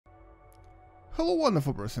Hello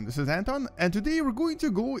wonderful person, this is Anton, and today we're going to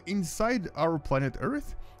go inside our planet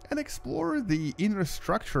Earth and explore the inner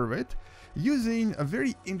structure of it using a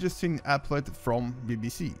very interesting applet from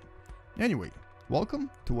BBC. Anyway, welcome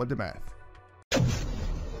to What the Math.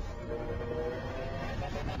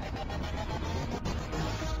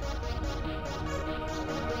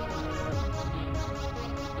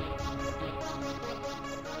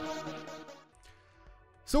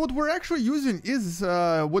 So what we're actually using is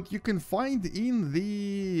what you can find in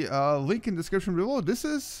the link in the description below. This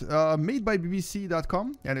is made by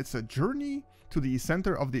BBC.com, and it's a journey to the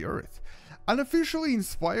center of the Earth. Unofficially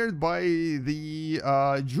inspired by the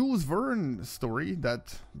Jules Verne story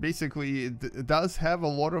that basically does have a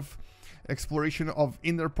lot of exploration of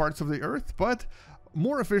inner parts of the Earth, but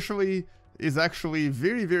more officially is actually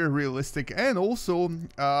very realistic, and also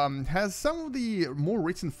has some of the more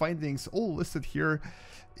recent findings all listed here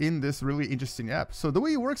in this really interesting app. So the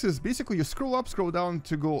way it works is basically you scroll up, scroll down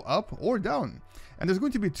to go up or down. And there's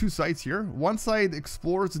going to be two sides here. One side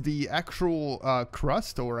explores the actual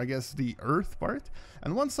crust, or I guess the Earth part,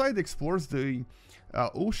 and one side explores the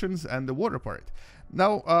oceans and the water part.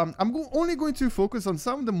 Now, I'm only going to focus on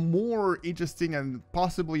some of the more interesting and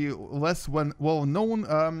possibly less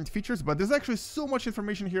well-known features, but there's actually so much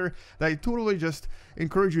information here that I totally just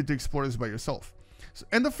encourage you to explore this by yourself. So,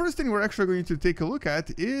 and the first thing we're actually going to take a look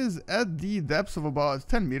at is at the depths of about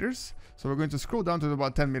 10 meters. So we're going to scroll down to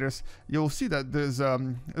about 10 meters. You'll see that there's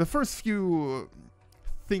the first few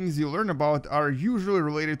things you learn about are usually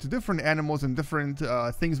related to different animals and different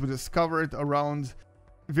things we discovered around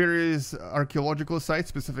various archaeological sites,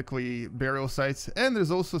 specifically burial sites. And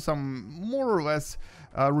there's also some more or less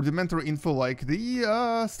rudimentary info like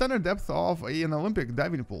the standard depth of an Olympic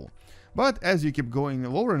diving pool. But as you keep going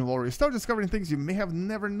lower and lower, you start discovering things you may have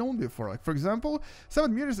never known before. Like, for example,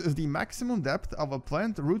 7 meters is the maximum depth of a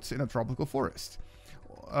plant roots in a tropical forest.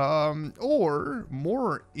 Or,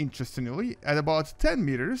 more interestingly, at about 10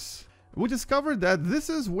 meters, we discovered that this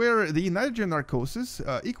is where the nitrogen narcosis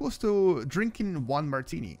equals to drinking one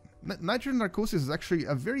martini. Nitrogen narcosis is actually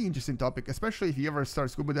a very interesting topic, especially if you ever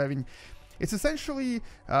start scuba diving. It's essentially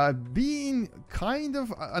being kind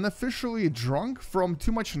of unofficially drunk from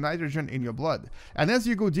too much nitrogen in your blood. And as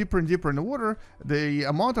you go deeper and deeper in the water, the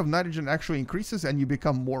amount of nitrogen actually increases and you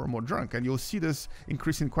become more and more drunk. And you'll see this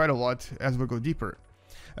increasing quite a lot as we go deeper.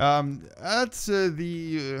 At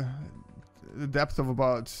the depth of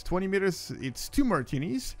about 20 meters, it's 2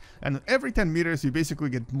 martinis, and every 10 meters you basically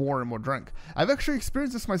get more and more drunk. I've actually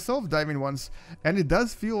experienced this myself diving once, and it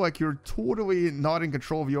does feel like you're totally not in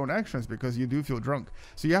control of your own actions because you do feel drunk.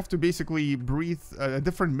 So you have to basically breathe a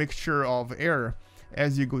different mixture of air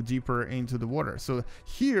as you go deeper into the water. So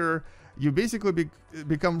here you basically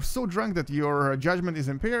become so drunk that your judgment is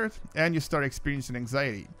impaired and you start experiencing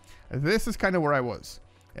anxiety. This is kind of where I was.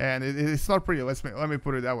 And it's not pretty, let me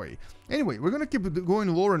put it that way. Anyway, we're gonna keep going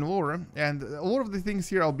lower and lower, and a lot of the things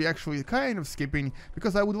here I'll be actually kind of skipping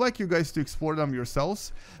because I would like you guys to explore them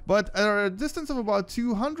yourselves. But at a distance of about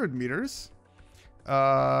 200 meters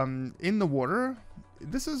in the water,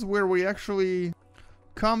 this is where we actually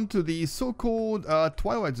come to the so-called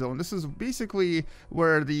twilight zone. This is basically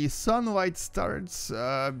where the sunlight starts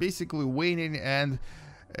basically waning, and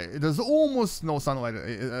there's almost no sunlight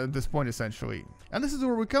at this point, essentially. And this is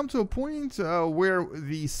where we come to a point where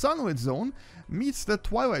the sunlit zone meets the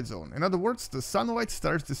twilight zone. In other words, the sunlight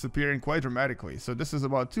starts disappearing quite dramatically. So this is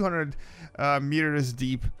about 200 meters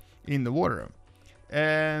deep in the water.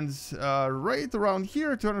 And right around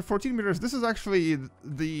here, 214 meters, this is actually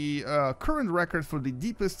the current record for the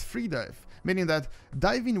deepest free dive, meaning that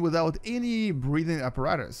diving without any breathing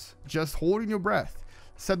apparatus, just holding your breath,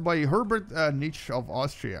 set by Herbert Nietzsche of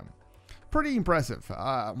Austria. Pretty impressive.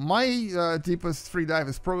 My deepest free dive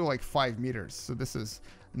is probably like 5 meters, so this is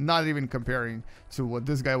not even comparing to what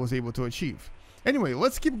this guy was able to achieve. Anyway,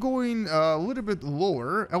 let's keep going a little bit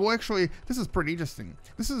lower. Well, actually, this is pretty interesting.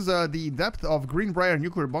 This is the depth of Greenbrier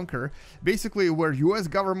nuclear bunker, basically where US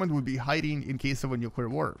government would be hiding in case of a nuclear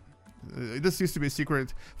war. This used to be a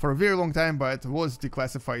secret for a very long time, but was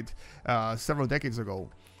declassified several decades ago.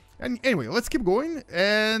 And anyway, let's keep going,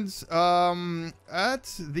 and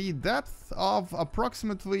at the depth of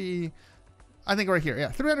approximately, I think right here, yeah,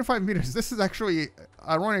 305 meters, this is actually,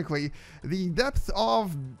 ironically, the depth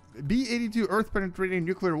of B-82 Earth-penetrating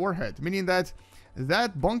nuclear warhead, meaning that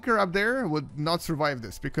that bunker up there would not survive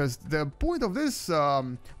this, because the point of this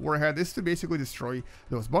warhead is to basically destroy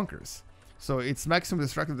those bunkers. So its maximum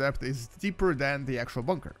destructive depth is deeper than the actual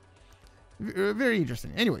bunker. Very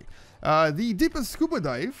interesting. Anyway, the deepest scuba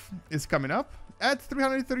dive is coming up at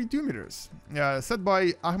 332 meters, set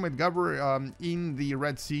by Ahmed Gabr in the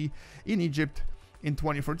Red Sea in Egypt. in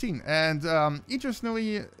 2014. And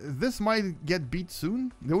interestingly, this might get beat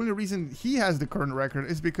soon. The only reason he has the current record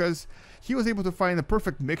is because he was able to find a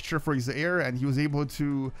perfect mixture for his air, and he was able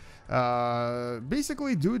to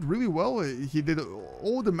basically do it really well. He did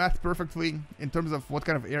all the math perfectly in terms of what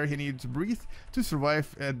kind of air he needed to breathe to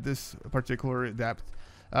survive at this particular depth.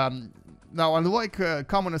 Now, unlike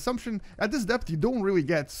common assumption, at this depth you don't really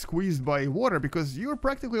get squeezed by water because you're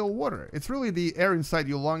practically all water. It's really the air inside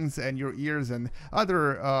your lungs and your ears and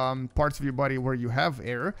other parts of your body where you have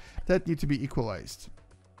air that need to be equalized.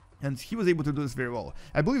 And he was able to do this very well.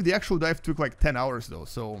 I believe the actual dive took like 10 hours though,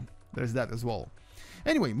 so there's that as well.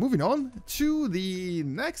 Anyway, moving on to the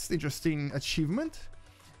next interesting achievement.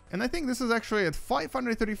 And I think this is actually at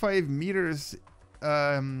 535 meters,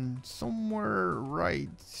 somewhere right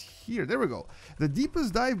here. There we go. The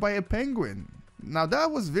deepest dive by a penguin. Now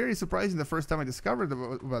that was very surprising the first time I discovered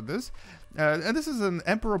about this. And this is an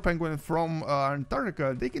emperor penguin from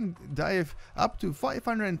Antarctica. They can dive up to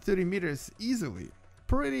 530 meters easily.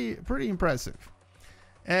 Pretty impressive.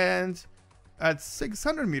 And at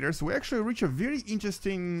 600 meters, we actually reach a very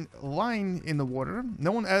interesting line in the water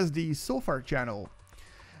known as the Sofar channel.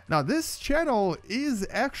 Now, this channel is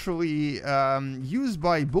actually used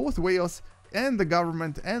by both whales and the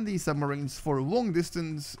government and the submarines for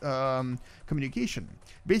long-distance communication.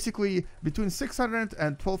 Basically, between 600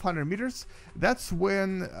 and 1200 meters, that's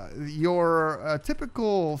when your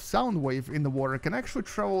typical sound wave in the water can actually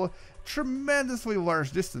travel tremendously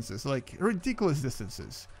large distances, like ridiculous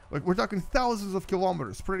distances. Like we're talking thousands of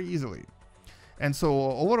kilometers pretty easily. And so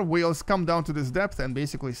a lot of whales come down to this depth and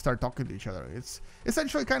basically start talking to each other. It's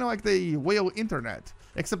essentially kind of like the whale internet,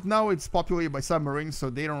 except now it's populated by submarines, so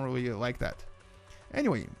they don't really like that.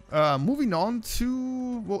 Anyway, moving on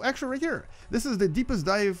to, well, actually right here. This is the deepest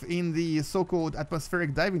dive in the so-called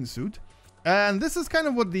atmospheric diving suit. And this is kind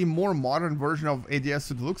of what the more modern version of ADS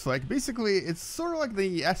suit looks like. Basically, it's sort of like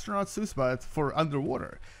the astronaut suit, but for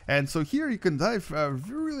underwater. And so here you can dive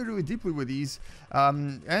really deeply with these.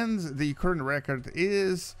 And the current record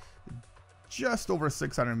is just over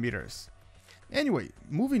 600 meters. Anyway,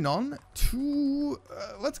 moving on to,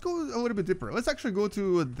 let's go a little bit deeper. Let's actually go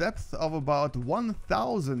to a depth of about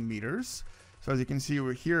 1,000 meters. So as you can see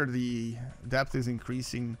over here, the depth is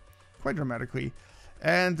increasing quite dramatically.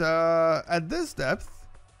 And at this depth,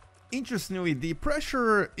 interestingly, the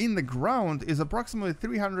pressure in the ground is approximately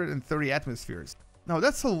 330 atmospheres. Now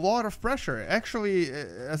that's a lot of pressure. Actually,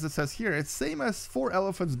 as it says here, it's same as 4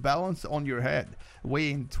 elephants balanced on your head,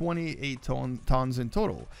 weighing 28 tons in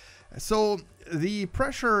total. So the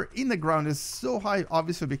pressure in the ground is so high,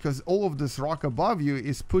 obviously, because all of this rock above you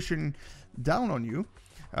is pushing down on you.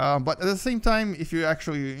 But at the same time, if you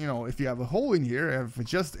actually, if you have a hole in here, if it's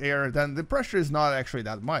just air, then the pressure is not actually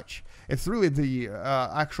that much. It's really the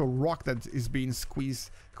actual rock that is being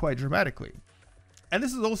squeezed quite dramatically. And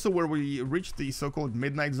this is also where we reach the so-called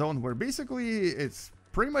midnight zone, where basically it's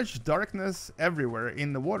pretty much darkness everywhere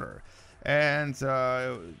in the water. And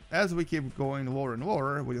as we keep going lower and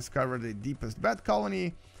lower, we discover the deepest bat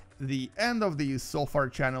colony, the end of the Sofar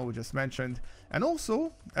channel we just mentioned, and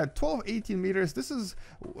also at 12-18 meters, this is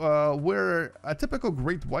where a typical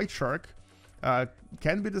great white shark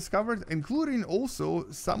can be discovered, including also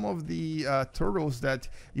some of the turtles that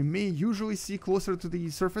you may usually see closer to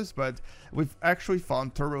the surface, but we've actually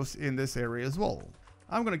found turtles in this area as well.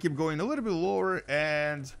 I'm gonna keep going a little bit lower,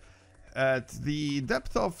 and at the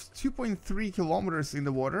depth of 2.3 kilometers in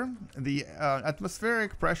the water, the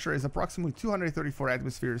atmospheric pressure is approximately 234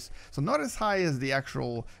 atmospheres, so not as high as the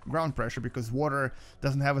actual ground pressure because water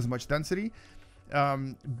doesn't have as much density.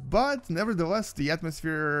 But nevertheless, the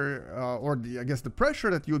atmosphere, I guess the pressure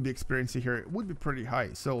that you would be experiencing here would be pretty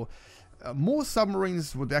high. So most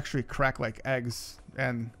submarines would actually crack like eggs,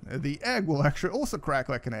 and the egg will actually also crack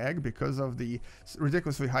like an egg because of the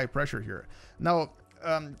ridiculously high pressure here. Now,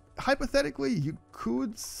 hypothetically, you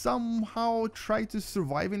could somehow try to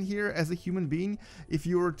survive in here as a human being if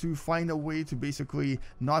you were to find a way to basically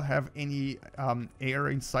not have any air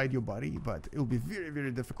inside your body, but it would be very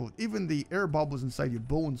difficult. Even the air bubbles inside your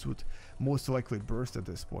bones would most likely burst at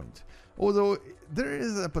this point. Although there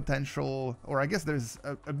is a potential, or I guess there's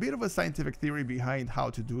a bit of a scientific theory behind how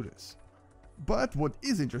to do this. But what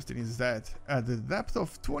is interesting is that at the depth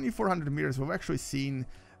of 2400 meters, we've actually seen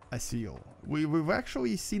a seal. We've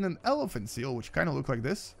actually seen an elephant seal, which kind of look like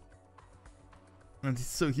this. And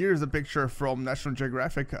so here's a picture from National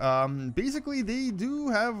Geographic. Basically, they do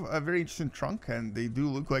have a very interesting trunk, and they do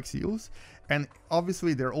look like seals. And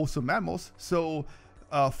obviously, they're also mammals. So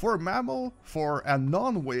For a mammal, for a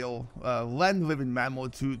non-whale, land-living mammal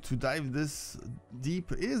to dive this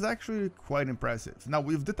deep is actually quite impressive. Now,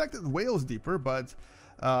 we've detected whales deeper, but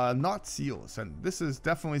not seals, and this is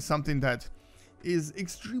definitely something that is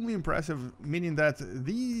extremely impressive, meaning that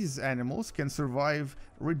these animals can survive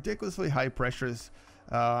ridiculously high pressures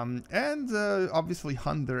and obviously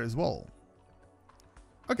hunt there as well.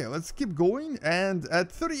 Okay, let's keep going, and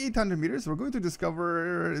at 3,800 meters we're going to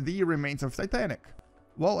discover the remains of Titanic,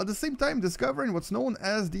 while at the same time discovering what's known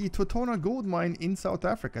as the Totona gold mine in South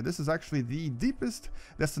Africa. This is actually the deepest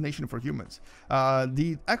destination for humans.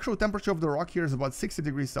 The actual temperature of the rock here is about 60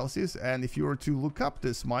 degrees Celsius, and if you were to look up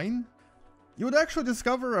this mine, you would actually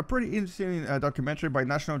discover a pretty interesting documentary by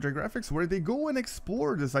National Geographic where they go and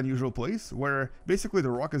explore this unusual place where basically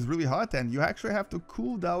the rock is really hot and you actually have to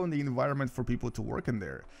cool down the environment for people to work in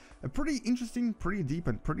there. A pretty interesting, pretty deep,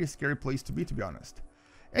 and pretty scary place to be honest.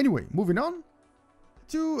 Anyway, moving on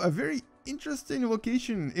to a very interesting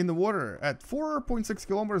location in the water. At 4.6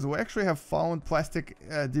 kilometers, we actually have found plastic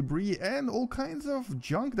debris and all kinds of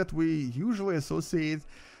junk that we usually associate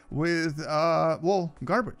with, well,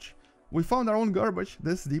 garbage. We found our own garbage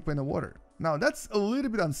this deep in the water. Now, that's a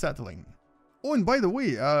little bit unsettling. Oh, and by the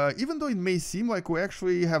way, even though it may seem like we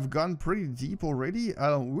actually have gone pretty deep already,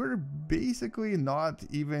 we're basically not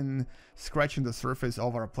even scratching the surface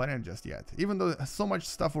of our planet just yet. Even though so much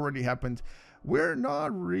stuff already happened, we're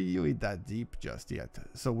not really that deep just yet.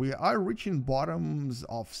 So we are reaching bottoms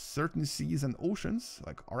of certain seas and oceans,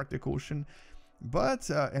 like Arctic Ocean, but,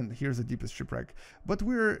 and here's the deepest shipwreck, but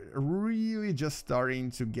we're really just starting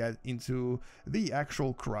to get into the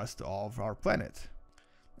actual crust of our planet.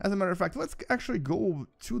 As a matter of fact, let's actually go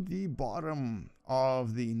to the bottom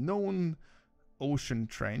of the known ocean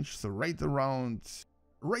trench. So right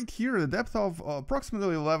here, the depth of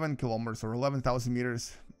approximately 11 kilometers or 11,000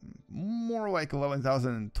 meters, more like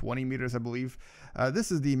 11,020 meters, I believe.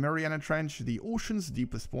 This is the Mariana Trench, the ocean's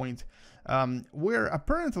deepest point, where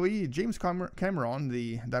apparently James Cameron,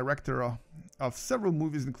 the director of several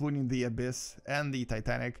movies, including The Abyss and the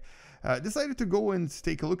Titanic, decided to go and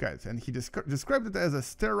take a look at it, and he described it as a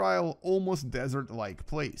sterile, almost desert-like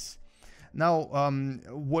place. Now,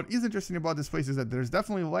 what is interesting about this place is that there's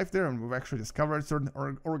definitely life there, and we've actually discovered certain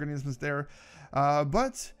organisms there,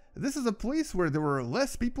 but this is a place where there were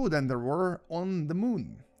less people than there were on the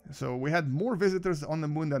moon. So we had more visitors on the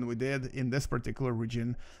moon than we did in this particular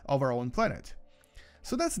region of our own planet.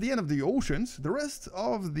 So that's the end of the oceans. The rest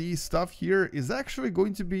of the stuff here is actually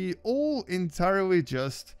going to be all entirely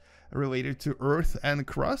just related to Earth and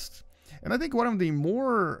crust. And I think one of the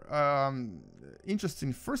more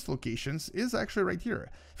interesting first locations is actually right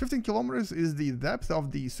here. 15 kilometers is the depth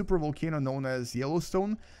of the supervolcano known as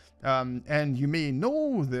Yellowstone. And you may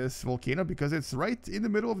know this volcano because it's right in the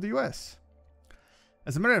middle of the US.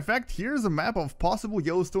 As a matter of fact, here's a map of possible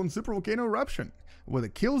Yellowstone supervolcano eruption with a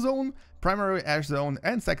kill zone, primary ash zone,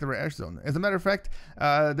 and secondary ash zone. As a matter of fact,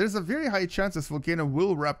 there's a very high chance this volcano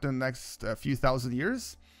will erupt in the next few thousand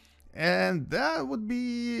years, and that would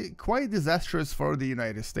be quite disastrous for the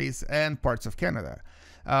United States and parts of Canada.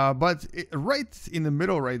 But right in the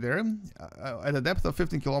middle right there, at a depth of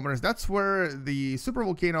 15 kilometers, that's where the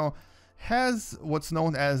supervolcano has what's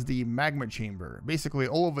known as the magma chamber. Basically,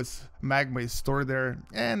 all of its magma is stored there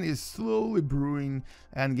and is slowly brewing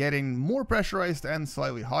and getting more pressurized and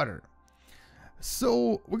slightly hotter.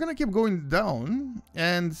 So we're gonna keep going down,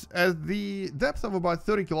 and at the depth of about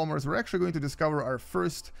 30 kilometers, we're actually going to discover our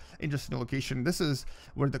first interesting location. This is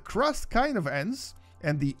where the crust kind of ends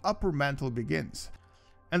and the upper mantle begins.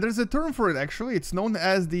 And there's a term for it actually. It's known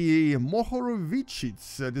as the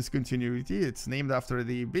Mohorovičić discontinuity. It's named after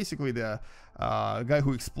basically the guy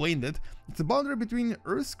who explained it. It's a boundary between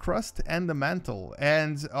Earth's crust and the mantle,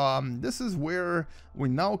 and this is where we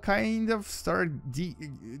now kind of start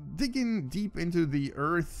digging deep into the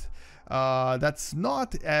Earth. That's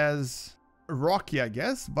not as rocky, I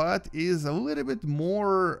guess, but is a little bit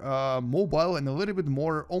more mobile and a little bit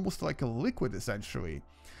more almost like a liquid essentially.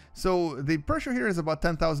 So the pressure here is about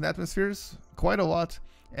 10,000 atmospheres, quite a lot,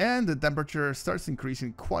 and the temperature starts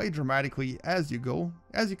increasing quite dramatically as you go,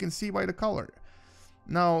 as you can see by the color.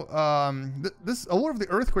 Now, a lot of the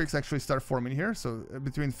earthquakes actually start forming here, so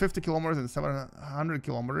between 50 kilometers and 700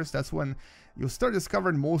 kilometers, that's when you'll start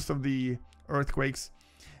discovering most of the earthquakes,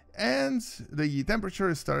 and the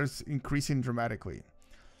temperature starts increasing dramatically.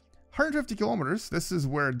 150 kilometers, this is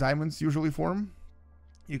where diamonds usually form.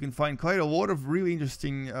 You can find quite a lot of really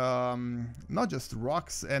interesting, not just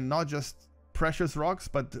rocks and not just precious rocks,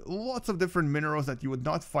 but lots of different minerals that you would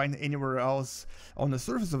not find anywhere else on the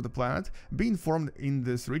surface of the planet being formed in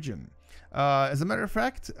this region. As a matter of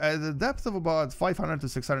fact, at a depth of about 500 to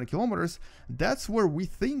 600 kilometers, that's where we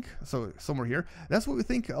think, so somewhere here, that's where we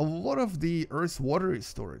think a lot of the Earth's water is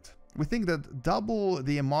stored. We think that double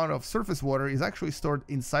the amount of surface water is actually stored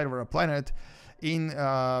inside of our planet in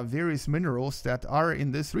various minerals that are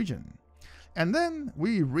in this region. And then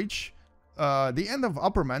we reach the end of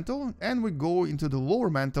upper mantle and we go into the lower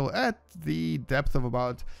mantle at the depth of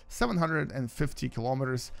about 750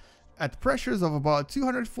 kilometers at pressures of about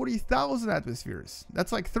 240,000 atmospheres.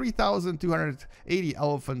 That's like 3,280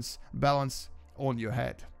 elephants balanced on your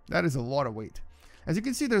head. That is a lot of weight. As you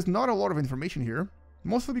can see, there's not a lot of information here,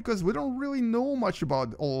 mostly because we don't really know much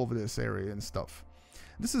about all of this area and stuff.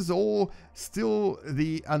 This is all still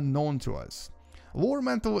the unknown to us. Lower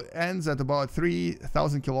mantle ends at about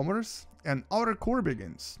 3,000 kilometers and outer core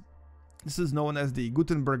begins. This is known as the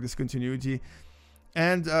Gutenberg discontinuity,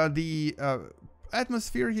 and the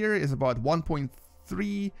atmosphere here is about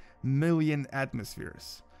 1.3 million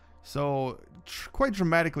atmospheres, so quite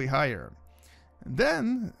dramatically higher.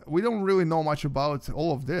 Then we don't really know much about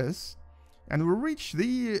all of this, and we reach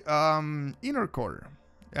the inner core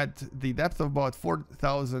at the depth of about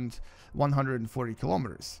 4,140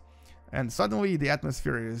 kilometers. And suddenly the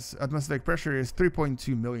atmospheric pressure is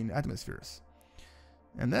 3.2 million atmospheres.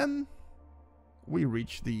 And then we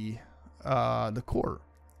reach the core.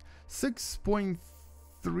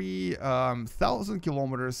 6.3 thousand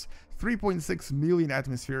kilometers, 3.6 million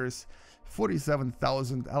atmospheres,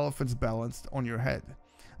 47,000 elephants balanced on your head.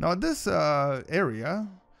 Now at this area,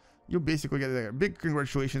 you basically get a big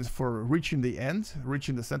congratulations for reaching the end,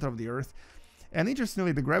 reaching the center of the Earth. And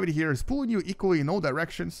interestingly, the gravity here is pulling you equally in all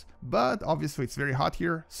directions, but obviously it's very hot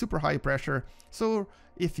here, super high pressure. So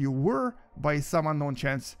if you were, by some unknown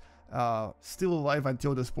chance, still alive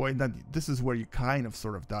until this point, then this is where you kind of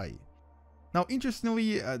sort of die. Now,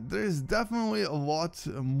 interestingly, there's definitely a lot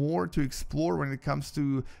more to explore when it comes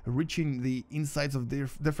to reaching the insides of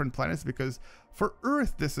different planets, because for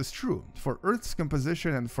Earth, this is true. For Earth's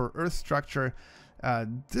composition and for Earth's structure,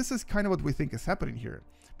 this is kind of what we think is happening here.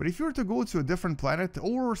 But if you were to go to a different planet,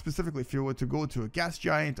 or specifically if you were to go to a gas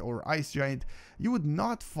giant or ice giant, you would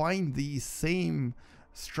not find the same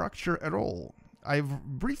structure at all. I've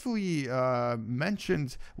briefly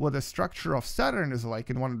mentioned what the structure of Saturn is like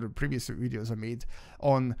in one of the previous videos I made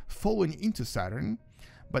on falling into Saturn.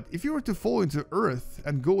 But if you were to fall into Earth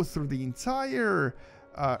and go through the entire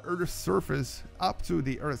Earth's surface up to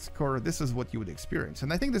the Earth's core, this is what you would experience.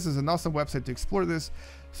 And I think this is an awesome website to explore this.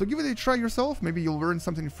 So give it a try yourself. Maybe you'll learn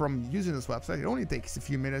something from using this website. It only takes a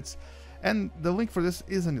few minutes. And the link for this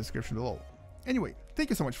is in the description below. Anyway, thank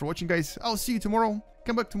you so much for watching, guys. I'll see you tomorrow.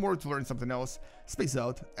 Come back tomorrow to learn something else. Space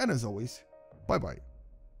out. And as always, bye-bye.